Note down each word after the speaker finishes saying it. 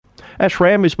Ash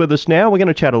Ramm is with us now. We're going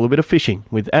to chat a little bit of fishing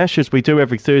with Ash, as we do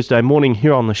every Thursday morning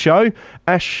here on the show.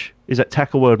 Ash is at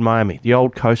Tackle World Miami, the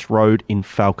Old Coast Road in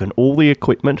Falcon. All the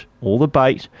equipment, all the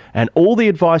bait, and all the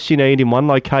advice you need in one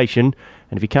location.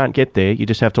 And if you can't get there, you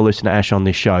just have to listen to Ash on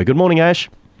this show. Good morning,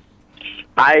 Ash.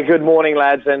 Hey, good morning,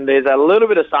 lads. And there's a little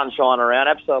bit of sunshine around,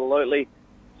 absolutely.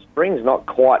 Spring's not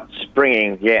quite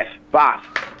springing yet, but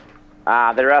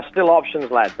there are still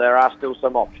options, lads. There are still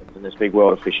some options in this big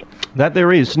world of fishing. That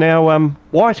there is. Now,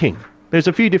 whiting. There's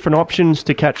a few different options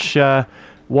to catch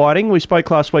whiting. We spoke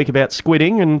last week about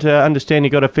squidding, and understand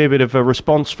you got a fair bit of a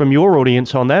response from your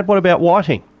audience on that. What about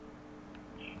whiting?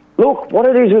 Look, what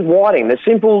it is with whiting, the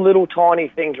simple little tiny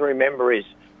thing to remember is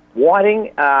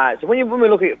whiting. So when we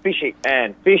look at fishing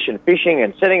and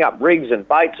setting up rigs and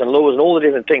baits and lures and all the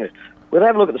different things, we'll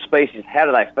have a look at the species. How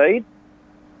do they feed?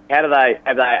 Are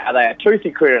they a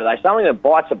toothy critter? Are they something that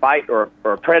bites a bait or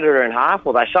a predator in half,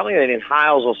 or are they something that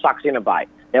inhales or sucks in a bait?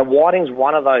 Now, whiting's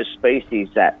one of those species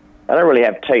that they don't really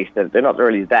have teeth. They're not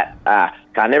really that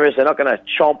carnivorous. They're not going to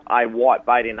chomp a white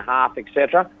bait in half,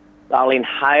 etc. They'll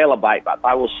inhale a bait, but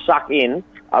they will suck in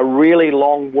a really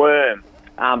long worm.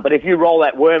 But if you roll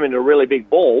that worm into a really big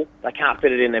ball, they can't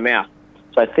fit it in their mouth.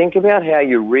 So think about how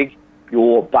you rig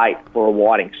your bait for a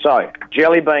whiting. So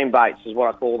jelly bean baits is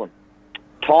what I call them.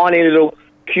 Tiny little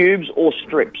cubes or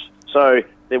strips. So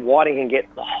the whiting can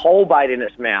get the whole bait in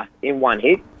its mouth in one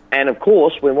hit. And of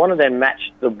course, we want to then match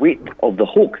the width of the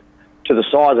hook to the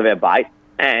size of our bait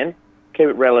and keep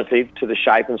it relative to the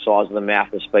shape and size of the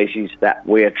mouth of the species that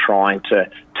we're trying to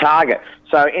target.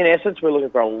 So in essence, we're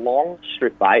looking for a long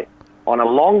strip bait on a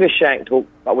longer shanked hook,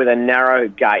 but with a narrow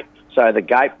gate. So the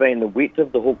gate being the width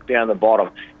of the hook down the bottom.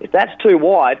 If that's too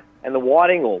wide, and the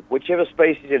whiting or whichever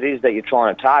species it is that you're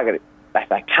trying to target, if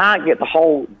they can't get the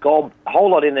whole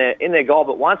lot in their gob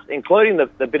at once, including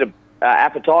the bit of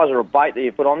appetizer or bait that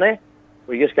you put on there,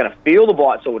 we're just going to feel the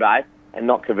bites all day and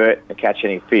not convert and catch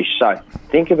any fish. So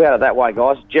think about it that way,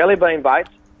 guys. Jelly bean baits.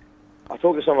 I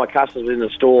talk to some of my customers in the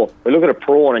store. We look at a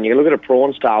prawn, and you look at a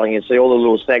prawn starling, and you see all the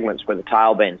little segments where the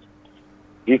tail bends.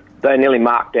 They're nearly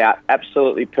marked out,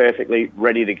 absolutely perfectly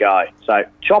ready to go. So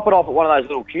chop it off at one of those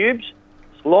little cubes,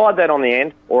 slide that on the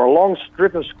end, or a long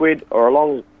strip of squid, or a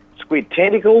long squid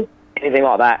tentacle, anything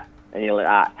like that, and you'll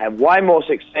have way more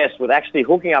success with actually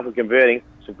hooking up and converting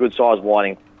some good-sized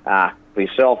whiting for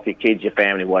yourself, your kids, your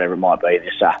family, whatever it might be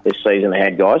this season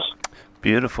ahead, guys.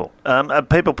 Beautiful. Are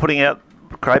people putting out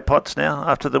crate pots now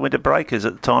after the winter break? Is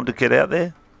it time to get out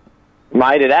there?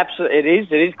 Mate, it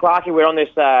is, Clarky. We're on this,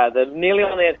 they're nearly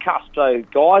on their cusp, so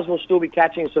guys will still be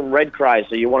catching some red crays,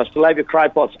 so you want to still have your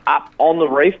crate pots up on the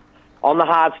reef, on the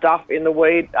hard stuff, in the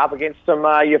weed, up against some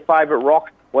your favourite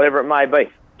rock, whatever it may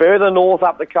be. Further north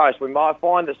up the coast, we might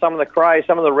find that some of the crays,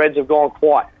 some of the reds have gone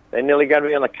quiet. They're nearly going to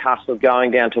be on the cusp of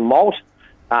going down to molt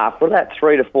for that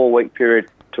 3 to 4 week period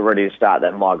to ready to start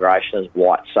that migration as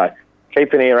white. So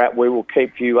keep an ear out. We will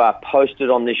keep you posted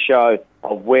on this show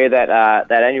of where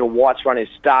that annual whites run is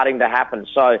starting to happen.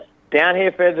 So down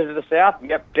here further to the south,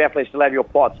 yep, definitely still have your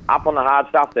pots up on the hard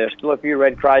stuff. There's still a few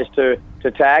red crays to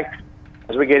tag.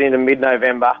 As we get into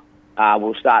mid-November,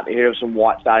 we'll start to hear of some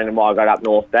white starting to migrate up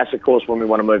north. That's, of course, when we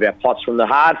want to move our pots from the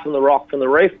hard, from the rock, from the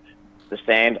reef, to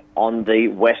sand on the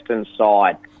western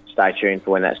side. Stay tuned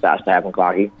for when that starts to happen,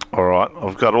 Clarky. All right,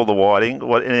 I've got all the whiting.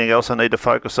 Anything else I need to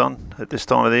focus on at this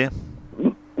time of the year?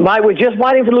 Mate, we're just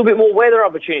waiting for a little bit more weather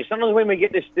opportunity. Sometimes when we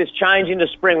get this change into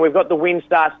spring, we've got the wind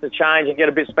starts to change and get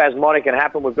a bit spasmodic and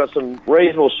happen. We've got some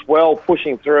reasonable swell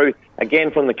pushing through again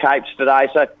from the Capes today.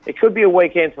 So it could be a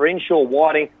weekend for inshore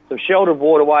whiting, some sheltered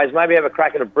waterways, maybe have a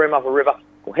crack at a bream up a river.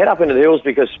 We'll head up into the hills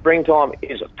because springtime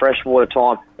is freshwater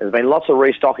time. There's been lots of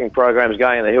restocking programs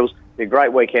going in the hills. It's a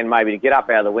great weekend maybe to get up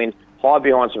out of the wind, hide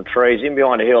behind some trees, in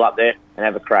behind a hill up there, and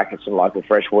have a crack at some local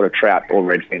freshwater trout or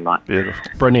redfin, mate. Beautiful.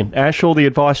 Brilliant. Ash, all the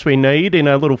advice we need in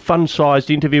a little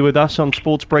fun-sized interview with us on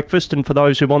Sports Breakfast. And for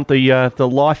those who want the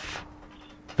life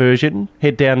version,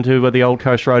 head down to the Old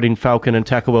Coast Road in Falcon and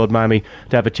Tackle World Miami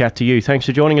to have a chat to you. Thanks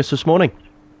for joining us this morning.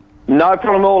 No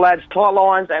problem at all, lads. Tight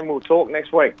lines, and we'll talk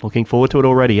next week. Looking forward to it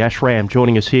already. Ash Ramm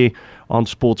joining us here on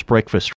Sports Breakfast.